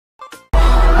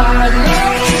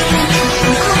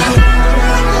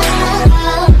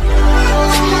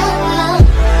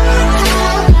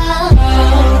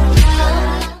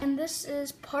And this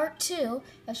is part 2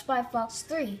 of Spy Fox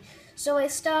 3. So I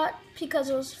stopped because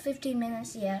it was 15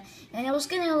 minutes yet, and it was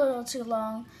getting a little too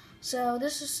long. So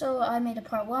I made a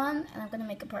part 1, and I'm gonna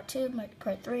make a part 2, make a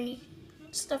part 3,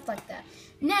 stuff like that.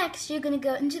 Next, you're gonna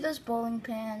go into this bowling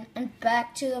pin and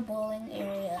back to the bowling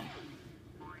area.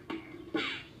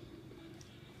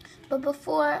 But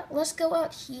before, let's go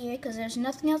out here because there's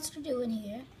nothing else to do in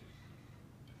here.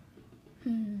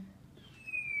 And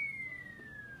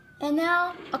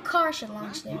now a car should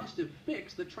launch there. Must have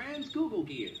fixed the trans-Google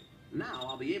gear. Now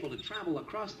I'll be able to travel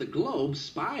across the globe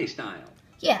spy style.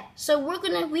 Yeah, so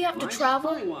we have to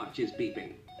travel. My watch is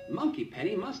beeping. Monkey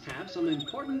Penny must have some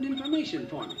important information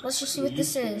for me. Let's just see what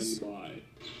this is.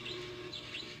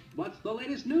 What's the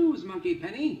latest news, Monkey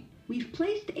Penny? We've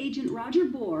placed Agent Roger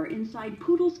Bohr inside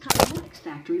Poodle's cosmetics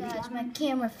factory. Guys, my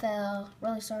camera fell.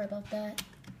 Really sorry about that.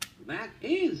 That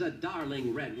is a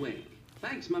darling red wing.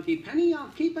 Thanks, Monkey Penny. I'll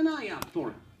keep an eye out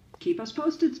for it. Keep us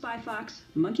posted, Spy Fox.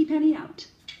 Monkey Penny out.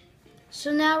 So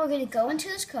now we're going to go into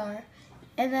this car,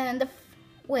 and then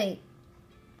Wait,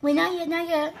 not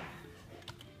yet.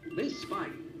 This spy.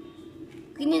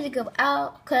 We need to go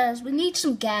out because we need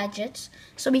some gadgets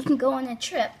so we can go on our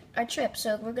trip.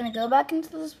 So we're going to go back into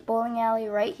this bowling alley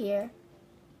right here.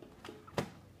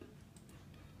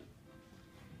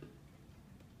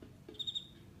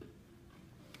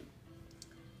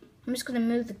 I'm just going to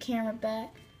move the camera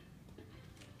back.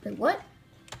 Wait, what?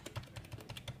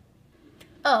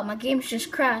 Oh, my game's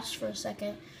just crashed for a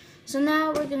second. So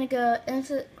now we're going to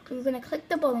click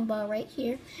the bowling ball right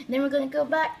here. And then we're going to go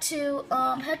back to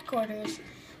headquarters,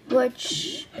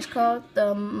 which is called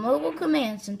the Mobile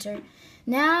Command Center.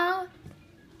 Now,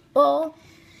 well,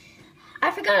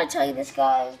 I forgot to tell you this,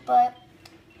 guys, but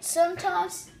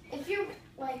sometimes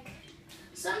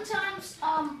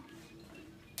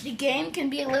the game can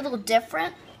be a little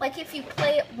different. Like if you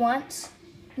play it once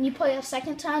and you play a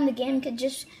second time, the game could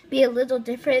just be a little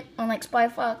different. On like Spy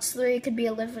Fox 3, it could be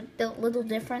a little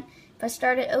different if I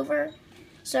start it over.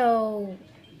 So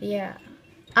yeah,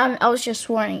 I was just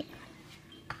warning.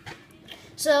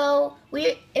 So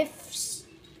because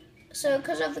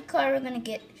of the car, we're gonna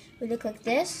click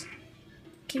this.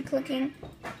 Keep clicking.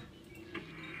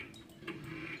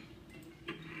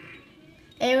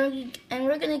 And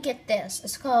we're gonna get this.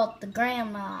 It's called the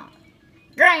Grandma.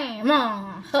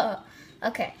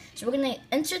 Okay, so we're gonna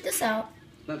insert this out.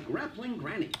 The Grappling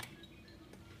Granny.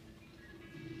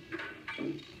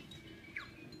 And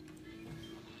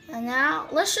now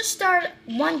let's just start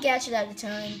one gadget at a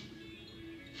time.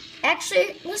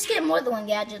 Actually, let's get more than one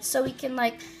gadget so we can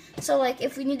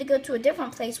if we need to go to a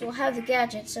different place, we'll have the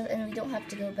gadget and we don't have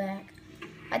to go back.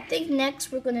 I think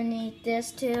next we're gonna need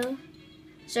this too.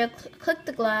 So click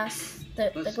the glass,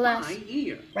 the glass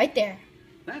ear. Right there.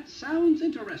 That sounds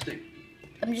interesting.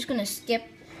 I'm just gonna skip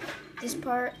this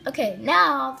part. Okay,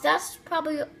 now that's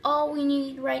probably all we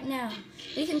need right now.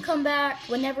 We can come back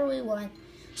whenever we want.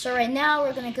 So right now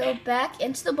we're gonna go back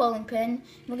into the bowling pin.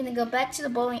 We're gonna go back to the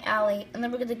bowling alley, and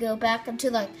then we're gonna go back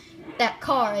into that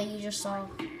car that you just saw.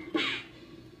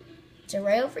 So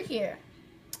right over here.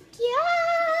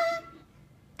 Yeah.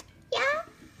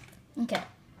 Okay.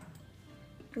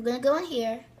 We're gonna go in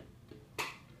here.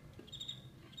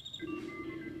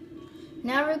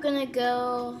 Now we're gonna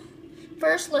go.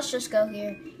 First, let's just go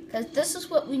here because this is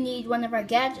what we need one of our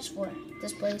gadgets for.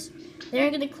 This place. Then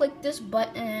we're gonna click this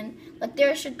button. Like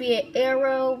there should be an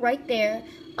arrow right there.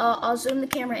 I'll zoom the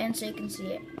camera in so you can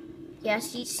see it. Yeah,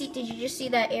 see? Did you just see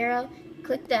that arrow?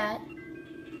 Click that,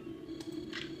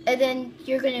 and then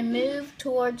you're gonna move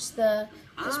towards this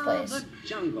place. The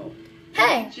jungle.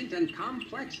 Hey. Ancient and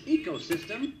complex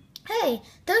ecosystem. Hey,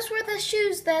 those were the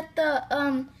shoes that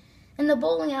in the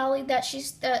bowling alley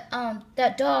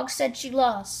that dog said she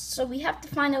lost. So we have to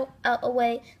find a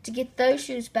way to get those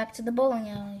shoes back to the bowling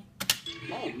alley.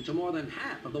 Home to more than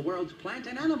half of the world's plant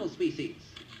and animal species.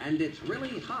 And it's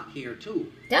really hot here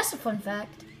too. That's a fun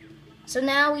fact. So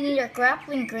now we need our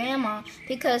grappling grandma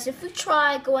because if we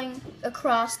try going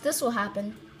across, this will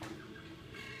happen.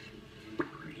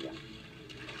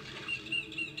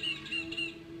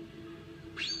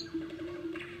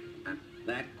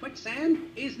 That quicksand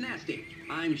is nasty.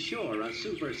 I'm sure a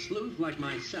super sleuth like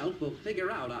myself will figure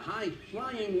out a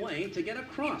high-flying way to get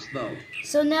across, though.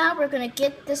 So now we're going to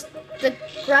get the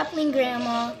grappling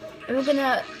grandma, and we're going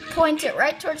to point it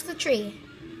right towards the tree.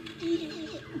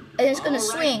 And it's going to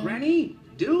swing. Granny,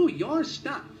 do your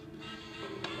stuff.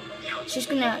 She's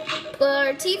going to pull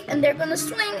her teeth, and they're going to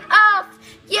swing off.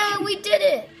 Yeah, we did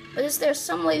it. But is there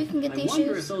some way we can get I these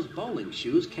wonder if shoes? those bowling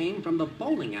shoes came from the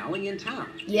bowling alley in town.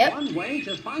 Yep. One way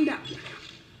to find out.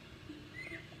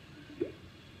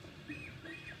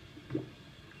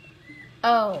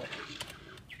 Oh.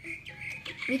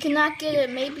 We cannot get it.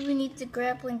 Maybe we need the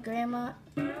grappling grandma.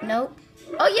 Nope.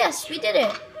 Oh yes, we did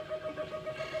it.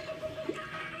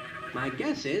 My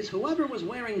guess is whoever was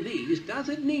wearing these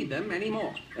doesn't need them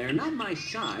anymore. They're not my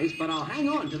size, but I'll hang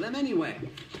on to them anyway.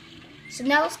 So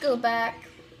now let's go back.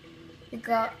 We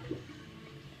got.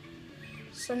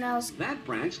 So now let's. That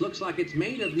branch looks like it's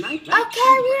made of night. Okay,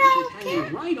 That we branch is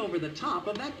hanging right over the top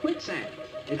of that quicksand.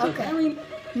 It's a Okay. very...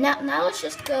 Now let's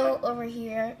just go over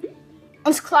here.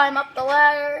 Let's climb up the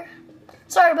ladder.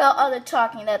 Sorry about all the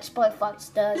talking that Spy Fox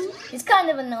does. He's kind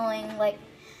of annoying. Like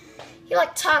he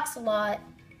talks a lot,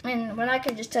 and when I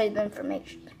can just tell you the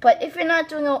information. But if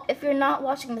you're not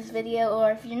watching this video,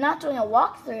 or if you're not doing a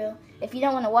walkthrough, if you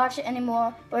don't want to watch it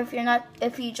anymore, or if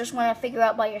you just want to figure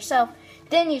out by yourself,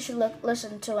 then you should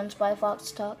listen to when Spy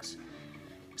Fox talks.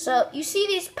 So you see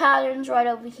these patterns right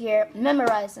over here.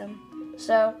 Memorize them.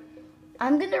 So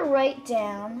I'm gonna write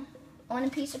down on a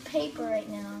piece of paper right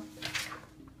now.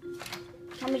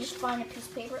 Let me just find a piece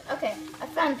of paper. Okay, I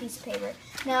found a piece of paper.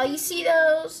 Now you see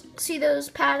those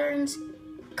patterns?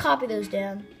 Copy those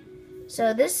down.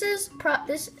 So this is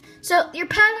so your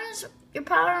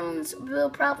patterns will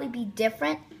probably be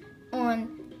different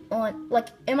on like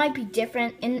it might be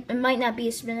different and it might not be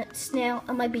a snail,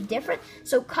 it might be different.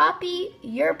 So copy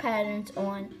your patterns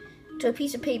on to a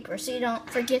piece of paper so you don't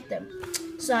forget them.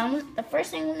 So the first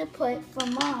thing I'm going to put for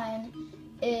mine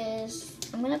is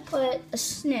I'm going to put a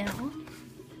snail,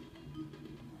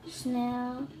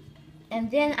 and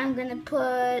then I'm going to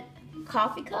put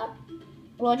coffee cup.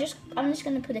 Well, I'm just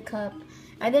going to put a cup,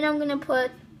 and then I'm going to put,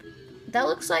 that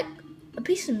looks like a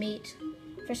piece of meat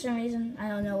for some reason. I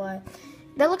don't know why.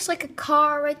 That looks like a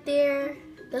car right there.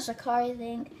 That's a car, I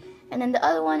think. And then the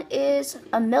other one is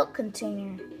a milk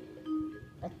container,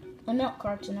 a milk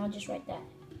carton. I'll just write that.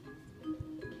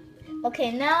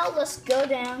 Okay, now let's go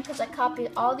down because I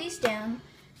copied all these down.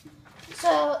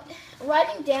 So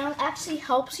writing down actually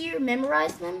helps you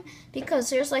memorize them because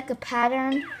there's like a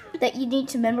pattern that you need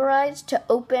to memorize to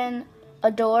open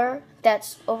a door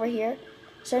that's over here.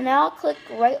 So now click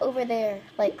right over there.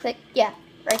 Right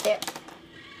there.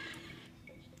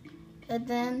 And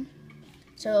then,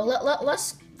 so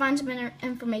let's find some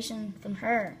information from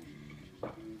her.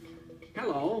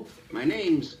 Hello, my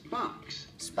name's Fox.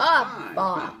 Spy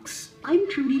Fox. I'm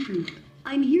Trudy Fruit.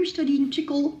 I'm here studying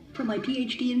chicle for my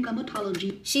PhD in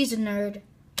gametology. She's a nerd.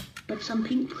 But some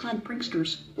pink-clad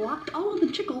pranksters locked all of the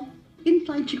chicle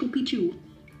inside Chickle Pichu.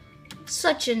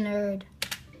 Such a nerd.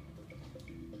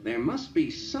 There must be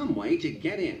some way to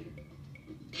get in.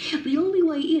 The only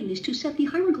way in is to set the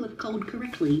hieroglyph code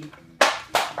correctly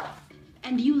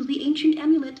and use the ancient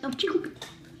amulet of Chickle.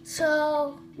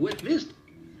 With this,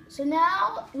 So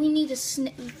now we need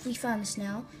we found a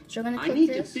snail. So we're gonna I click need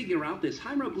this. to figure out this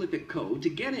hieroglyphic code to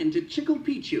get into Chickle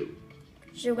Pichu.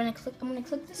 So I'm gonna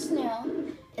click the snail,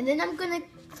 and then I'm gonna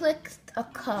click a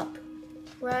cup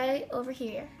right over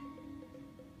here.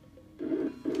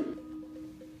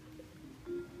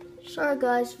 Sorry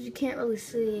guys, you can't really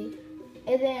see.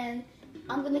 And then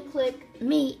I'm gonna click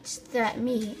meat,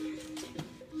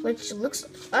 which looks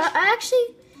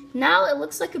now it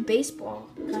looks like a baseball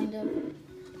kind of.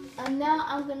 And now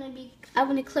I'm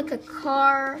gonna click a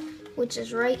car, which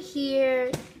is right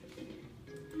here.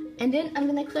 And then I'm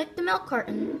gonna click the milk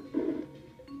carton,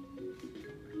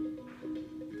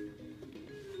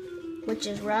 which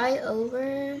is right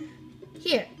over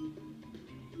here.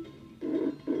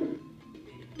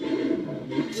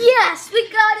 Yes, we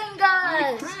got in, I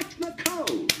guys! cracked the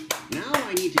code. Now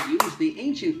I need to use the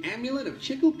ancient amulet of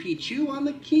Chickle Pichu on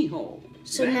the keyhole.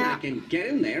 So then now- I can get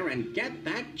in there and get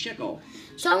that chickle.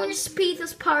 So I'm gonna speed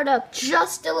this part up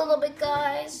just a little bit,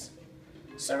 guys.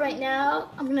 So right now,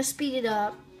 I'm gonna speed it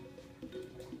up.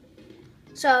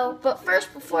 So, but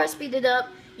first, before I speed it up,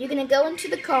 you're gonna go into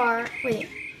the car. Wait,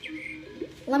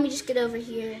 let me just get over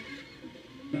here.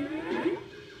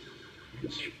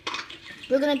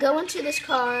 We're gonna go into this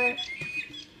car,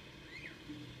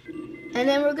 and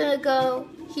then we're gonna go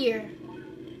here.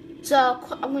 So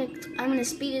I'm gonna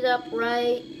speed it up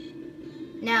right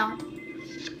now.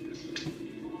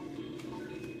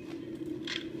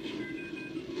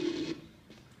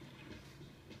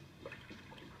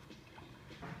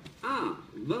 Ah,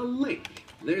 the lake.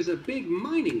 There's a big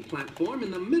mining platform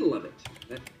in the middle of it.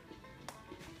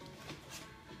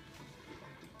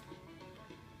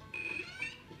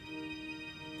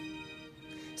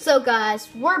 So guys,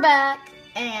 we're back,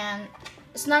 and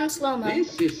it's not in slow-mo.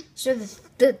 This is... So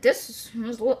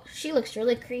She looks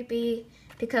really creepy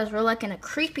because we're like in a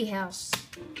creepy house.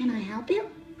 Can I help you?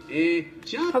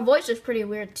 Just Her voice is pretty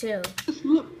weird too.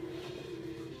 look.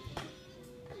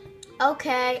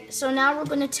 Okay, so now we're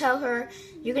gonna tell her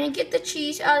you're gonna get the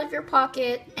cheese out of your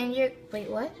pocket and you're wait,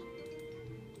 what?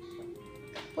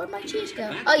 Where'd my cheese go?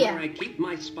 That's Oh yeah. where I keep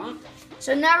my spot.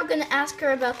 So now we're gonna ask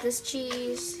her about this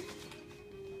cheese.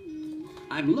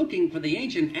 I'm looking for the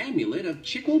ancient amulet of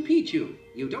Chickle Pichu.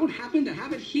 You don't happen to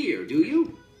have it here, do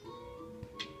you?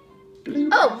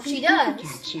 Oh, she does.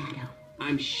 Cat Shadow.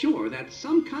 I'm sure that's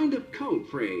some kind of code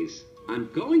phrase.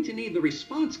 I'm going to need the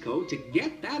response code to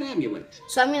get that amulet.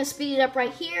 So I'm gonna speed it up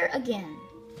right here again.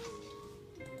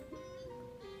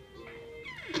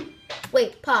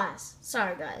 Wait, pause.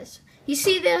 Sorry guys. You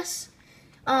see this?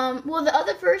 Well, the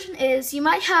other version is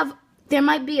there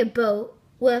might be a boat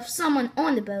with someone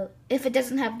on the boat if it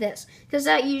doesn't have this, because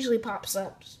that usually pops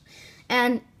up.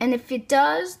 And if it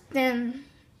does, then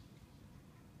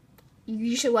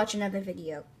you should watch another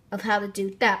video of how to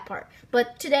do that part.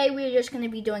 But today we're just going to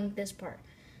be doing this part.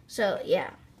 So,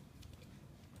 yeah.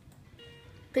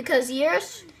 Because your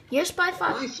Spy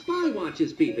Fox... My spy watch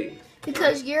is beeping.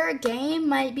 Because your game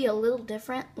might be a little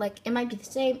different. Like, it might be the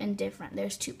same and different.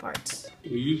 There's two parts.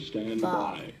 Please stand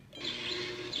by.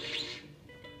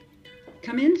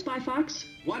 Come in, Spy Fox.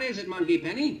 What is it, Monkey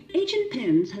Penny? Agent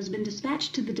Pins has been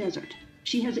dispatched to the desert.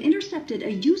 She has intercepted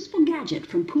a useful gadget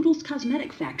from Poodle's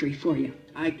cosmetic factory for you.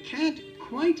 I can't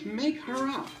quite make her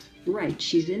out. Right,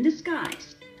 she's in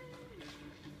disguise.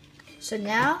 So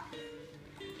now,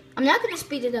 I'm not going to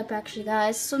speed it up actually,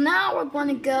 guys. So now we're going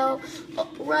to go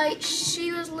right.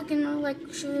 She was like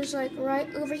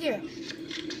right over here.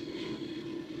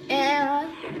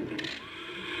 And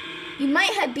you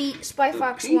might have beat Spy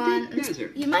Fox 1.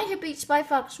 Desert. You might have beat Spy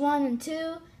Fox 1 and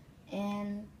 2.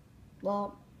 And,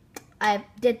 well, I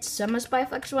did some of Spy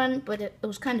Fox 1, but it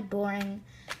was kind of boring.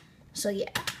 So, yeah.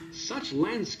 Such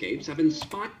landscapes have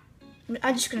inspired.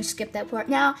 I'm just going to skip that part.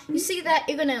 Now, you see that?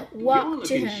 You're going to You're walk to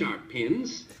looking him. sharp,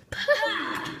 Pins.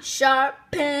 Sharp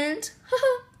pins.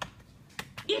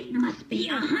 It must be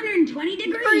 120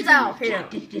 degrees. Who's out in here?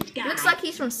 this disguise. Looks like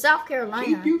he's from South Carolina.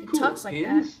 Keep you He cool, talks like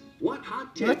Pins. that. What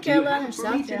hot tip North do you Carolina or have for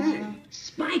South me today? Carolina?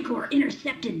 Spycore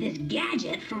intercepted this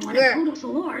gadget from one Yeah. of Poodle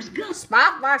Solor's goods.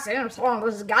 Spot Fox and song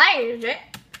this guy is it?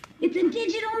 It's a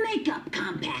digital makeup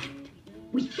compact.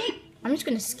 We think I'm just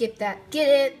gonna skip that. Get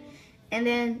it, and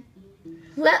then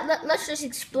let's just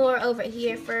explore over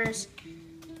here first.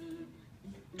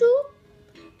 Doop.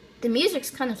 The music's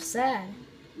kind of sad.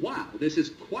 Wow, this is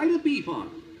quite a bee farm.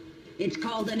 it's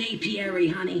called an apiary,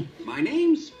 honey. My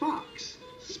name's Fox.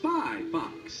 Spy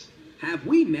Fox. Have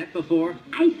we met before?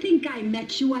 I think I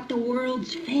met you at the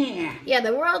World's Fair. Yeah,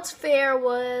 the World's Fair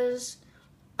was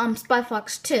Spy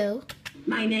Fox 2.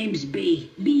 My name's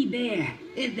Bee. Bee Bear.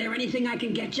 Is there anything I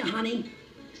can get you, honey?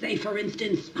 Say, for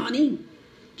instance, honey?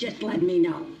 Just let me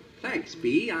know. Thanks,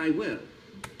 Bee, I will.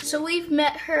 So we've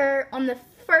met her on the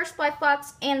first Spy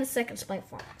Fox and the second Spy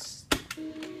Fox.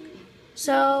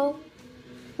 So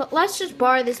let's just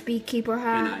borrow this beekeeper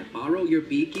Can hat. I borrow your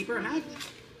beekeeper hat?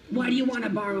 Why do you want to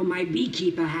borrow my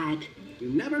beekeeper hat? You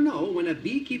never know when a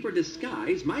beekeeper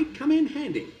disguise might come in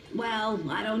handy. Well,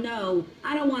 I don't know.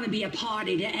 I don't want to be a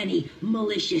party to any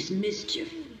malicious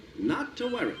mischief. Not to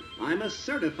worry. I'm a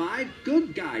certified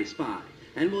good guy spy,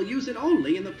 and will use it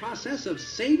only in the process of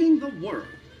saving the world.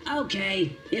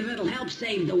 Okay, if it'll help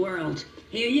save the world.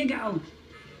 Here you go.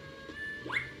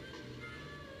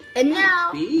 And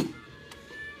now, Bee?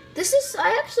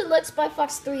 I actually like Spy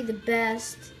Fox 3 the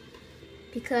best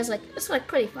because it's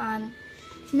pretty fun.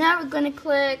 Now we're gonna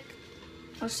click.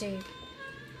 Let's see.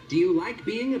 Do you like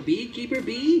being a beekeeper,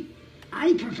 Bee?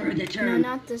 I prefer the No, term.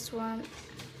 not this one.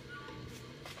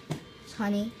 It's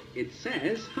honey. It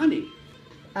says honey.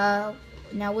 Now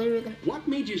what are we gonna? What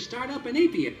made you start up an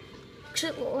apiary?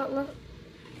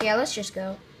 Yeah, let's just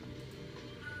go.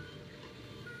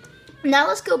 Now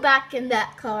let's go back in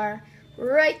that car.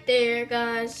 Right there,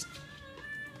 guys.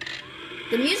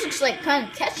 The music's kind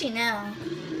of catchy now.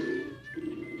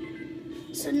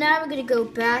 So now we're gonna go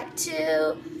back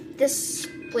to this.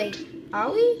 Wait,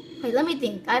 are we? Wait, let me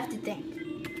think. I have to think.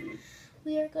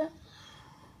 We are gonna.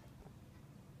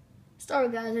 Sorry,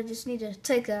 guys. I just need to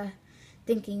take a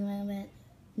thinking moment.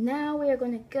 Now we are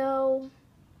gonna go.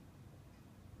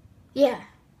 Yeah.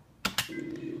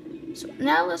 So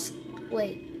now let's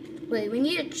wait. We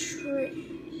need a tree.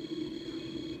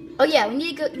 Oh yeah, we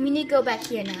need to go back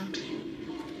here now.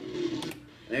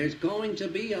 There's going to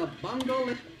be a bungle.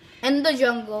 In the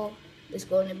jungle. There's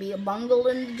going to be a bungle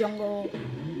in the jungle.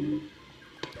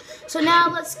 So now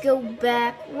let's go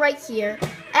back right here.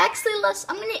 Actually,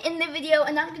 I'm going to end the video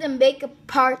and I'm going to make a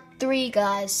part 3,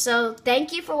 guys. So,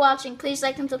 thank you for watching. Please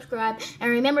like and subscribe. And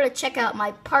remember to check out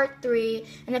my part 3.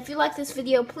 And if you like this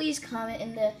video, please comment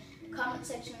in the comment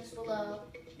sections below.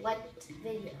 Like the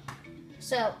video.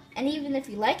 So, and even if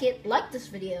you like it, like this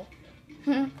video.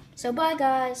 So, bye,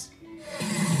 guys.